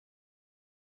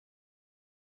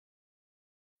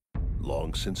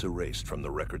long since erased from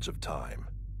the records of time,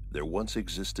 there once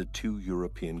existed two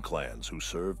European clans who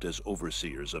served as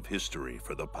overseers of history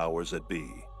for the powers that be.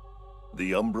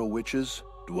 The Umbra Witches,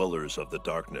 dwellers of the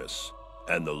darkness,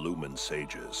 and the Lumen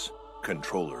Sages,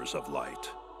 controllers of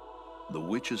light. The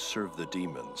witches served the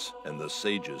demons, and the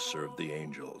sages served the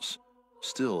angels.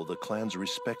 Still, the clans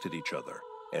respected each other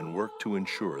and worked to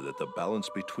ensure that the balance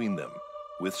between them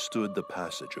withstood the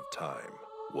passage of time.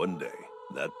 One day,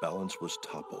 that balance was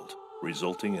toppled,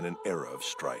 resulting in an era of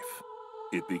strife.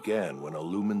 It began when a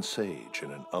Lumen Sage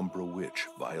and an Umbra Witch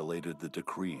violated the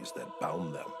decrees that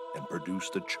bound them and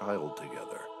produced a child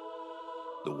together.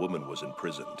 The woman was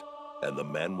imprisoned, and the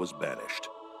man was banished,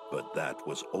 but that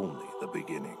was only the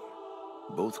beginning.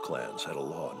 Both clans had a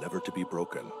law never to be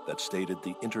broken that stated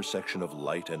the intersection of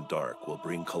light and dark will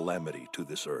bring calamity to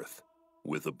this earth.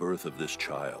 With the birth of this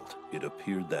child, it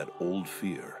appeared that old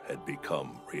fear had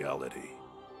become reality.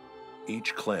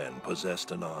 Each clan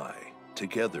possessed an eye.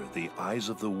 Together, the eyes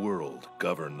of the world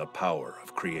govern the power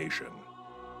of creation.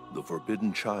 The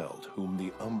forbidden child, whom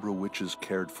the Umbra Witches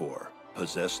cared for,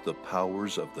 possessed the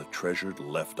powers of the treasured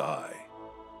left eye.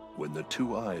 When the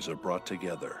two eyes are brought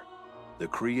together, the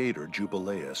Creator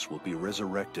Jubileus will be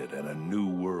resurrected and a new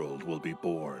world will be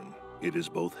born. It is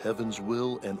both heaven's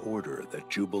will and order that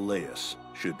Jubileus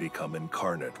should become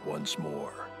incarnate once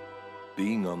more.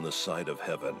 Being on the side of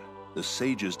heaven, the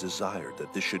sages desired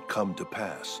that this should come to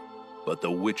pass, but the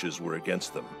witches were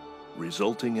against them,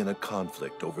 resulting in a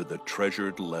conflict over the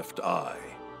treasured left eye.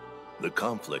 The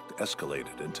conflict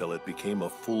escalated until it became a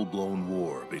full-blown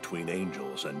war between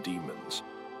angels and demons,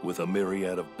 with a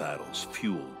myriad of battles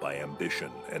fueled by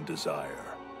ambition and desire.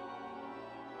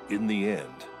 In the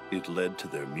end, it led to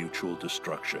their mutual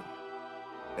destruction,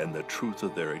 and the truth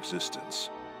of their existence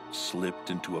slipped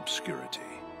into obscurity.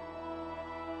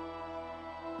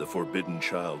 The forbidden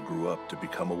child grew up to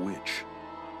become a witch,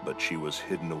 but she was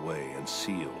hidden away and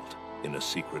sealed in a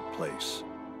secret place.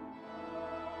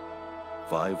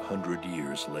 500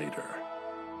 years later,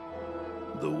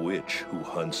 the witch who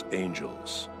hunts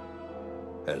angels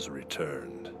has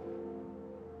returned.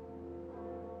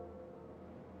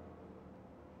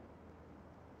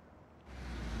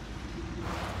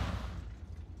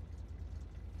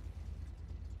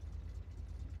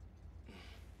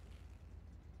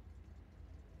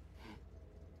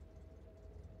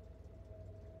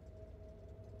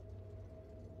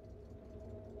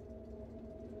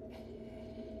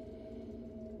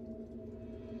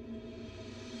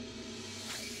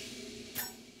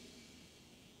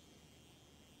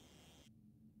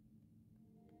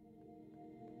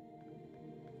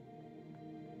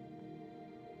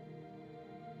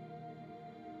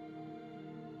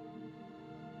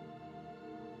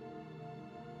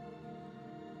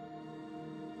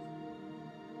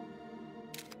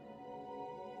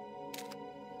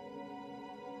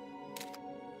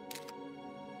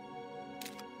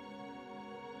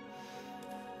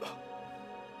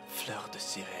 Fleur de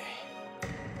ciré.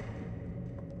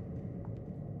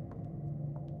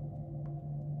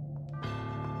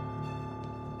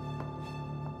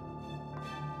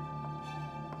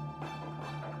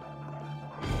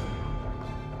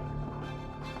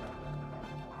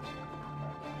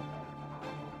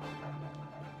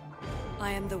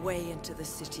 I am the way into the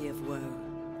city of woe.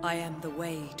 I am the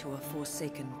way to a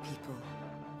forsaken people.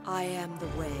 I am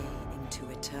the way into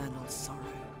eternal sorrow.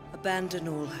 Abandon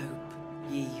all hope,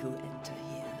 ye who enter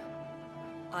here.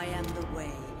 I am the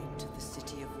way into the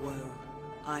city of woe.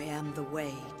 I am the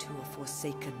way to a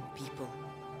forsaken people.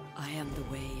 I am the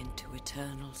way into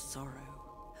eternal sorrow.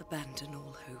 Abandon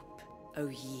all hope, O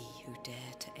ye who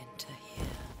dare to enter here.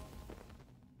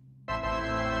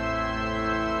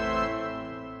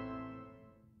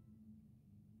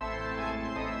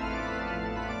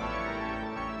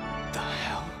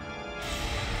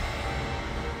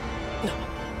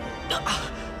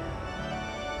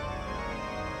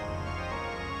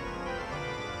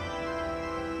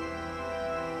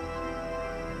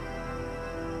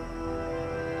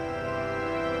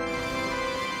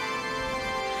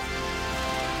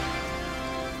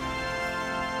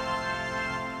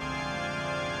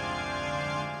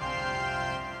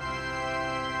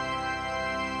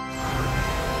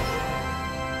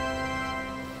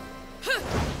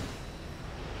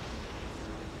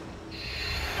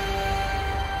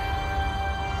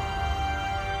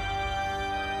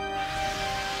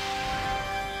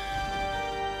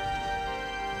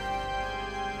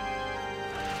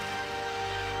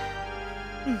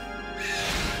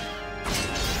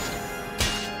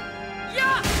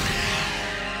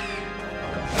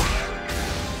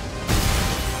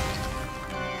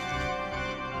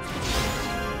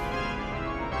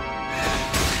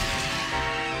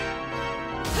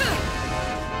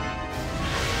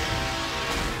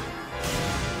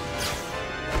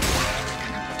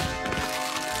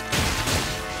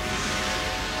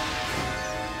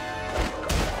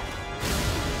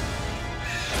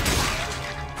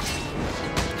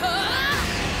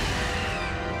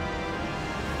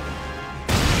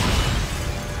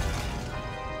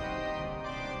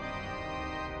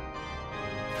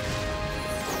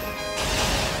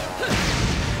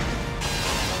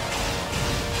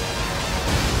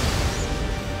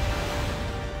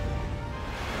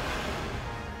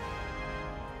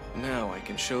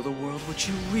 show the world what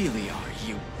you really are,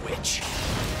 you witch.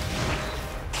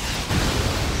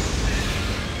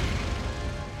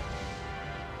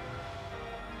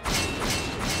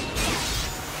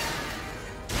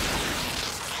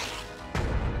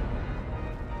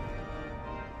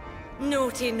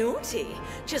 Naughty, naughty.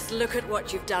 Just look at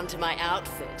what you've done to my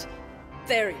outfit.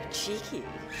 Very cheeky.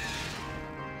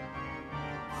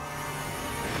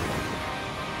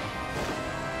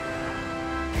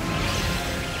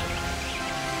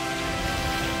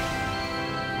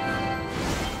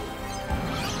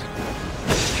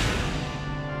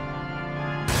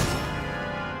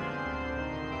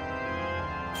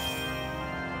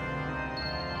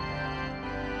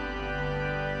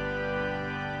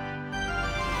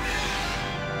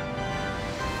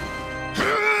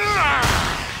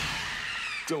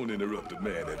 Don't interrupt a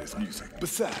man at his music.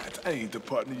 Besides, I ain't the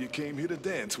partner you came here to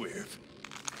dance with.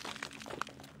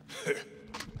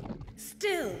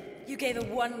 Still, you gave a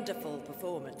wonderful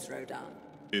performance, Rodin.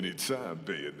 Anytime,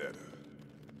 Bayonetta.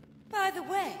 By the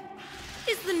way,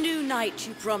 is the new knight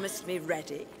you promised me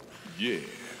ready? Yeah.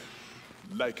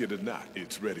 Like it or not,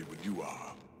 it's ready when you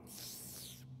are.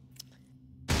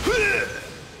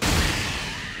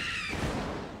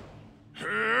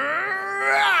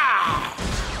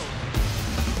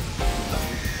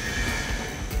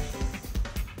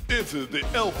 Enter the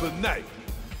Alpha Knight.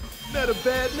 Not a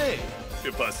bad name,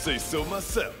 if I say so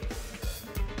myself.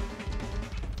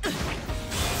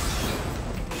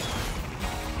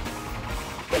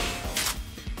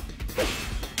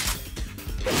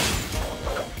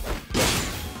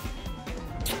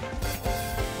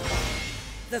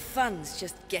 The fun's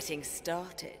just getting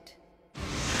started.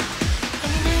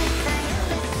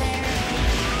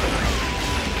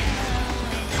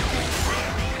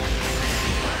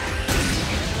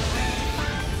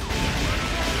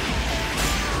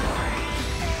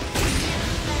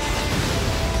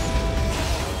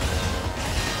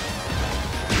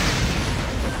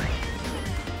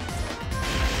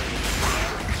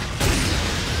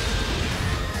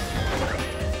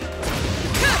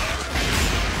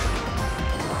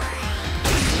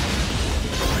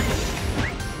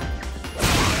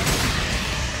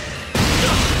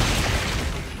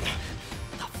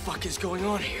 What is going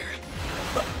on here?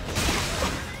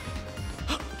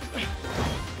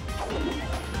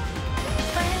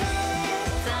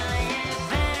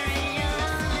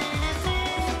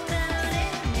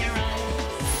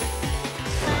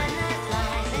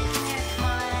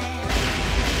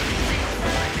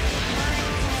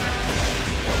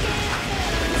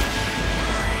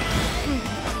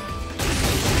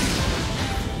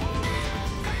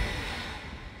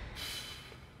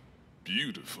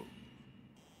 Beautiful.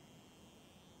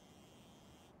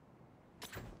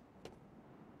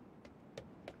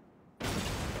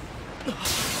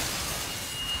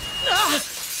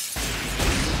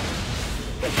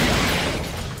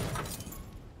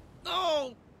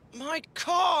 Oh, my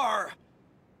car!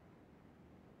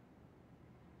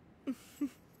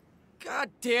 God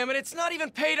damn it, it's not even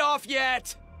paid off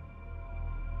yet!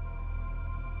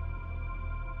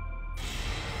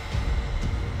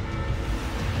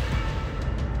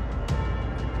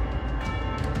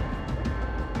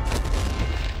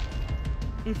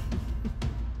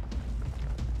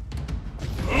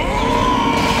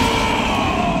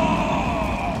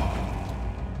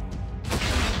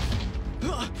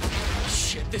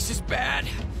 Shit, this is bad.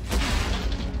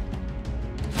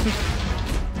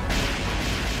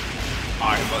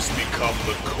 I must become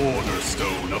the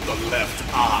cornerstone of the left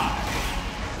eye.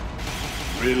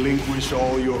 Relinquish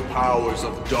all your powers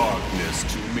of darkness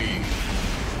to me.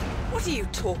 What are you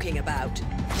talking about?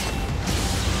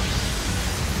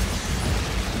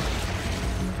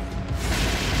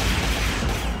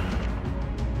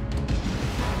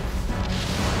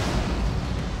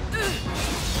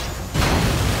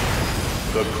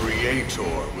 The Creator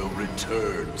will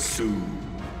return soon.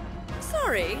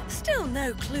 Sorry, still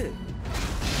no clue.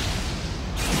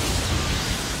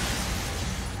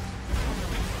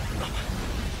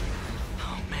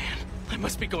 Oh man, I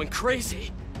must be going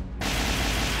crazy.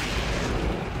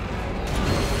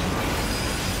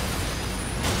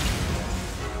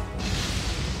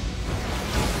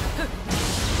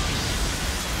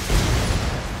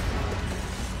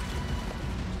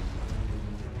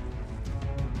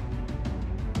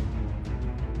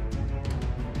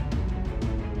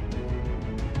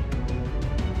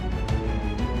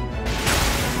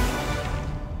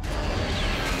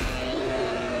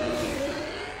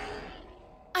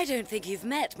 I don't think you've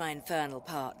met my infernal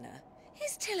partner.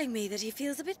 He's telling me that he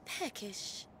feels a bit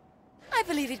peckish. I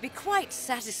believe he'd be quite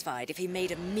satisfied if he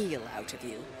made a meal out of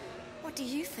you. What do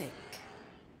you think?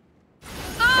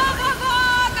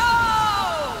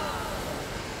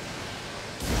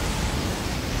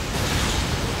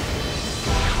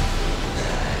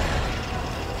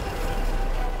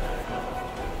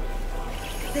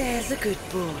 There's a good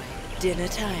boy. Dinner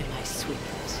time, my sweet.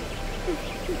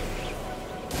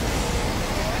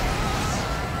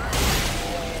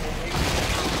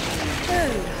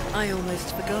 Oh, I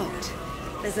almost forgot.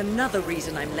 There's another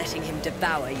reason I'm letting him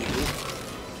devour you.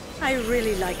 I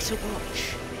really like to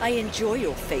watch. I enjoy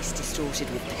your face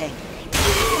distorted with pain.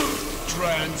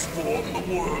 Transform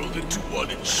the world into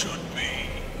what it should be.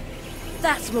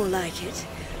 That's more like it.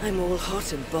 I'm all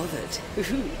hot and bothered.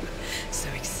 Ooh, so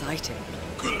exciting.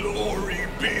 Glory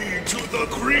be to the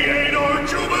Creator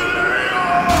Jubilee!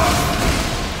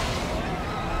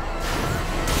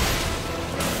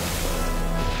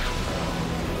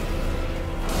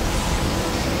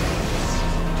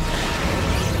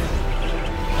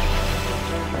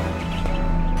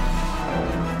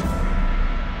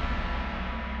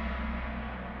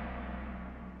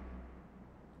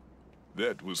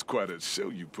 That was quite a show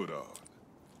you put on.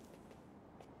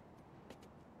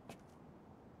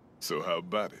 So how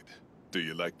about it? Do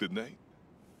you like the name?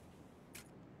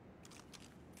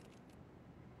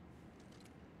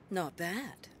 Not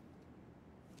bad.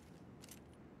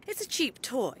 It's a cheap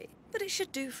toy, but it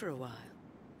should do for a while.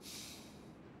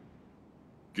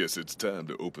 Guess it's time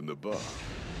to open the bar.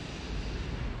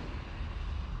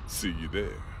 See you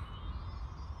there.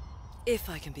 If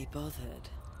I can be bothered.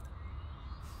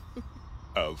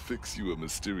 I'll fix you a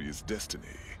mysterious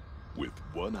destiny with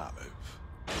one olive.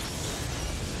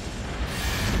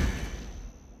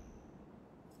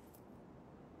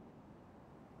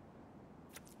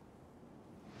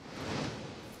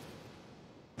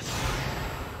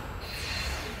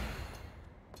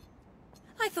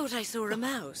 I thought I saw a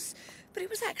mouse, but it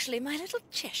was actually my little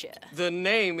Cheshire. The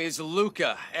name is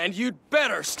Luca, and you'd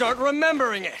better start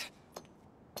remembering it.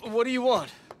 What do you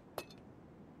want?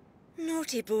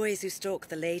 Naughty boys who stalk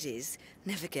the ladies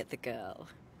never get the girl.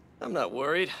 I'm not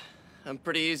worried. I'm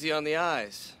pretty easy on the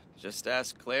eyes. Just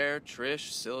ask Claire,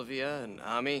 Trish, Sylvia, and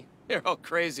Ami. They're all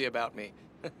crazy about me.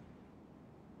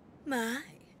 My,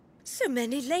 so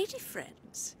many lady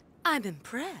friends. I'm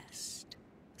impressed.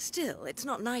 Still, it's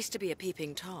not nice to be a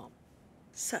peeping Tom.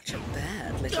 Such a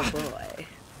bad little boy.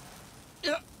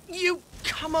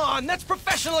 Come on, that's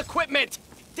professional equipment!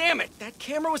 Damn it, that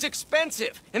camera was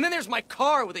expensive. And then there's my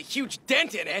car with a huge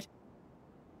dent in it.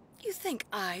 You think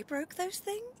I broke those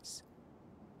things?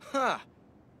 Huh.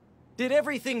 Did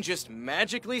everything just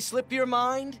magically slip your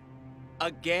mind?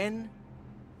 Again?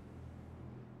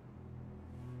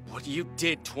 What you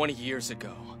did 20 years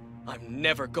ago, I'm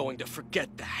never going to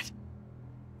forget that.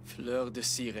 Fleur de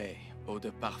ciré, eau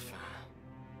de parfum.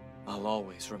 I'll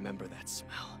always remember that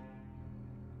smell.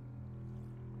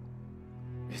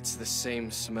 It's the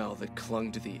same smell that clung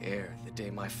to the air the day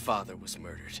my father was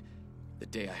murdered. The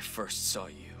day I first saw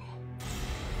you.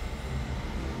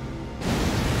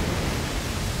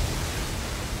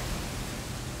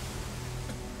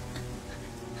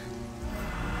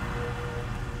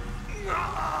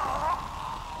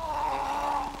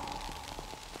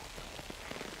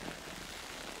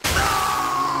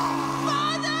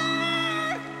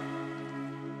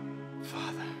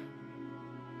 Father!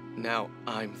 Now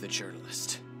I'm the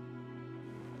journalist.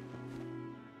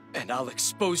 And I'll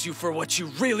expose you for what you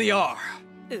really are.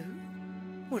 Ooh,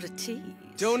 what a tease.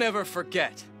 Don't ever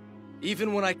forget.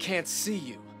 Even when I can't see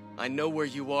you, I know where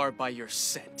you are by your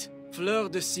scent. Fleur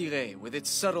de ciré with its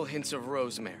subtle hints of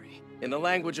rosemary. In the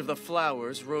language of the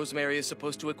flowers, rosemary is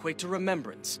supposed to equate to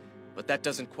remembrance. But that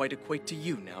doesn't quite equate to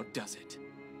you now, does it?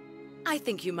 I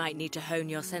think you might need to hone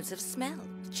your sense of smell,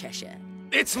 Cheshire.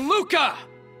 It's Luca!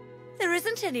 There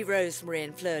isn't any rosemary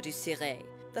in Fleur du Ciré.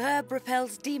 The herb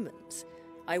repels demons.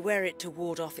 I wear it to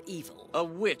ward off evil. A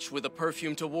witch with a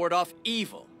perfume to ward off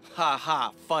evil. Ha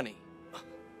ha, funny.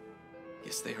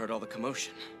 Guess they heard all the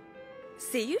commotion.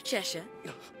 See you, Cheshire.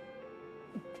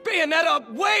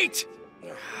 Bayonetta, wait!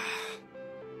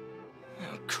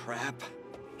 Oh, crap.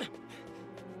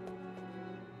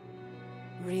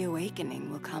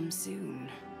 Reawakening will come soon.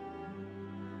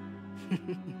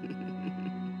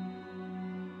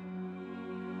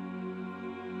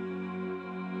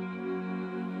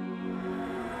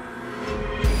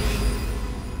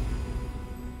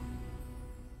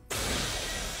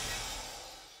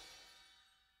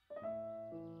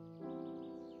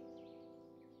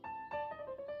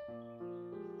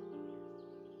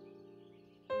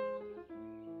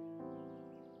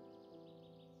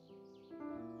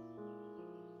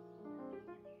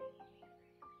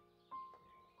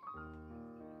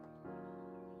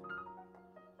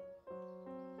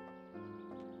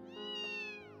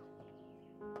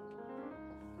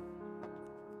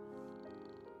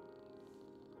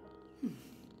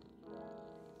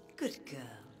 Good girl.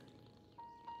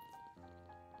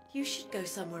 You should go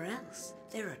somewhere else.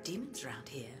 There are demons around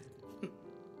here.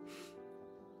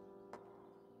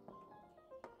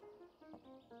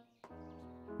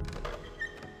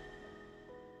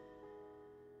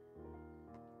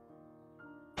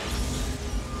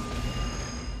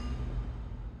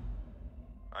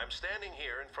 I'm standing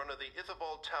here in front of the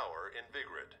Ithavold Tower in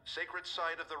Vigrid, sacred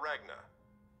site of the Ragna.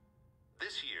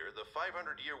 This year, the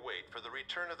 500-year wait for the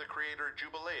return of the creator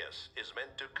Jubileus is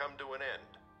meant to come to an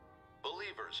end.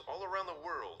 Believers all around the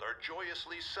world are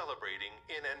joyously celebrating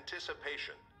in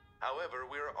anticipation. However,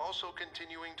 we are also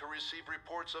continuing to receive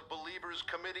reports of believers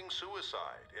committing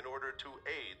suicide in order to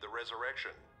aid the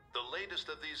resurrection. The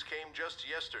latest of these came just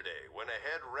yesterday when a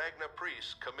head Ragna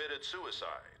priest committed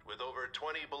suicide with over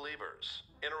 20 believers.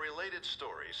 In a related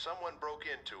story, someone broke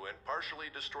into and partially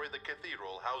destroyed the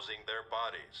cathedral housing their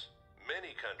bodies.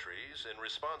 Many countries, in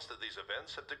response to these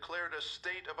events, have declared a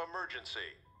state of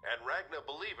emergency, and Ragna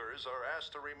believers are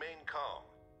asked to remain calm.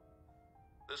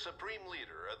 The supreme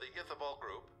leader of the Ithavold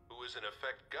group, who is in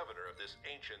effect governor of this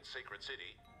ancient sacred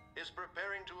city, is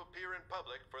preparing to appear in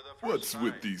public for the first time.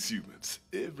 What's with these humans?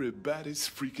 Everybody's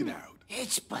freaking out.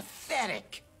 It's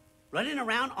pathetic. Running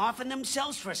around offering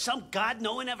themselves for some god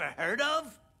no one ever heard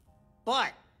of?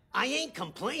 But I ain't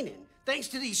complaining. Thanks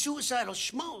to these suicidal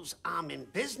schmoes, I'm in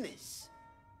business.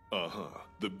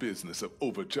 The business of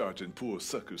overcharging poor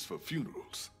suckers for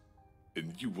funerals.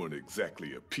 And you weren't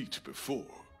exactly a peach before.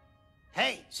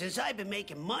 Hey, since I've been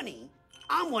making money,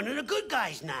 I'm one of the good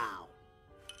guys now.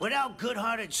 Without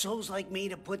good-hearted souls like me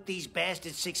to put these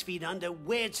bastards 6 feet under,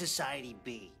 where'd society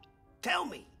be? Tell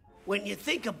me, when you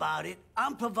think about it,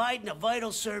 I'm providing a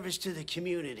vital service to the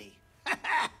community.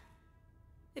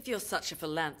 If you're such a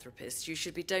philanthropist, you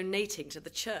should be donating to the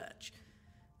church.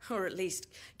 Or at least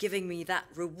giving me that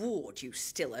reward you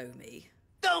still owe me.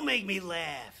 Don't make me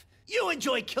laugh. You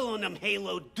enjoy killing them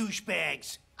Halo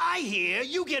douchebags. I hear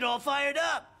you get all fired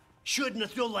up. Shouldn't a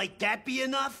thrill like that be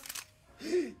enough?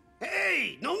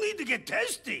 Hey, no need to get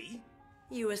testy.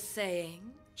 You were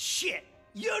saying? Shit,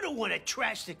 you're the one that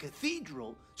trashed the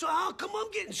cathedral, so how come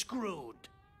I'm getting screwed?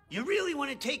 You really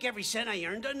want to take every cent I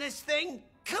earned on this thing?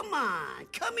 Come on,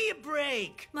 cut me a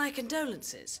break. My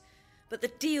condolences. But the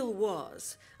deal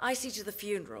was, I see to the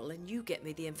funeral and you get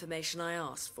me the information I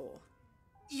asked for.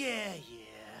 Yeah.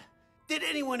 Did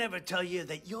anyone ever tell you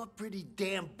that you're pretty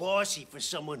damn bossy for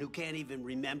someone who can't even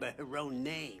remember her own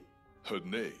name? Her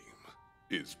name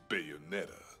is Bayonetta.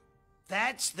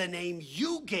 That's the name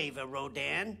you gave her,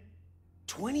 Rodan.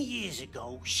 20 years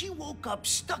ago, she woke up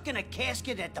stuck in a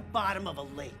casket at the bottom of a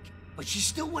lake. But she's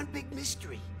still one big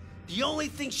mystery. The only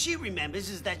thing she remembers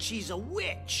is that she's a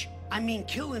witch. I mean,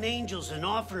 killing angels and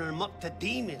offering them up to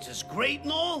demons is great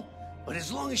and all, but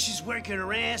as long as she's working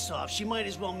her ass off, she might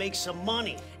as well make some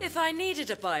money. If I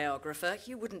needed a biographer,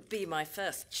 you wouldn't be my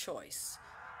first choice.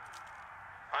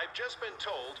 I've just been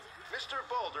told Mr.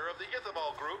 Balder of the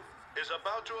Ithavold group is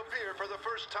about to appear for the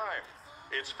first time.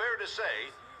 It's fair to say,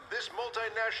 this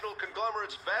multinational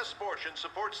conglomerate's vast fortune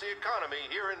supports the economy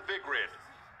here in Vigrid.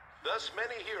 Thus,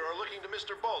 many here are looking to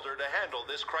Mr. Balder to handle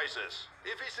this crisis.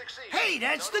 If he succeeds... Hey,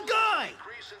 that's the guy!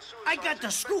 I got the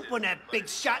scoop on that big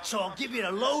shot, so I'll give you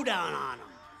the lowdown on him.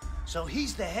 So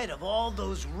he's the head of all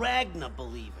those Ragna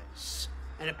believers.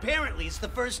 And apparently it's the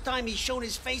first time he's shown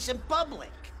his face in public.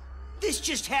 This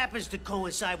just happens to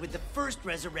coincide with the first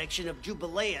resurrection of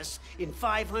Jubileus in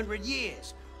 500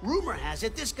 years. Rumor has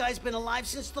it this guy's been alive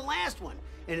since the last one.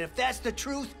 And if that's the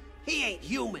truth, he ain't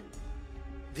human.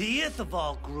 The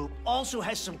Ithavold group also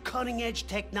has some cutting-edge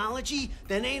technology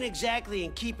that ain't exactly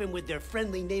in keeping with their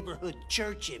friendly neighborhood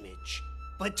church image.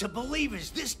 But to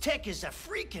believers, this tech is a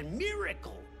freaking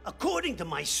miracle. According to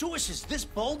my sources, this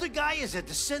Boulder guy is a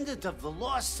descendant of the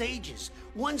lost sages,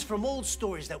 ones from old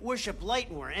stories that worship light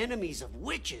and were enemies of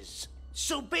witches.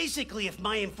 So basically, if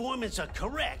my informants are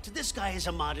correct, this guy is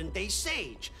a modern-day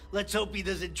sage. Let's hope he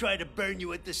doesn't try to burn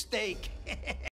you at the stake.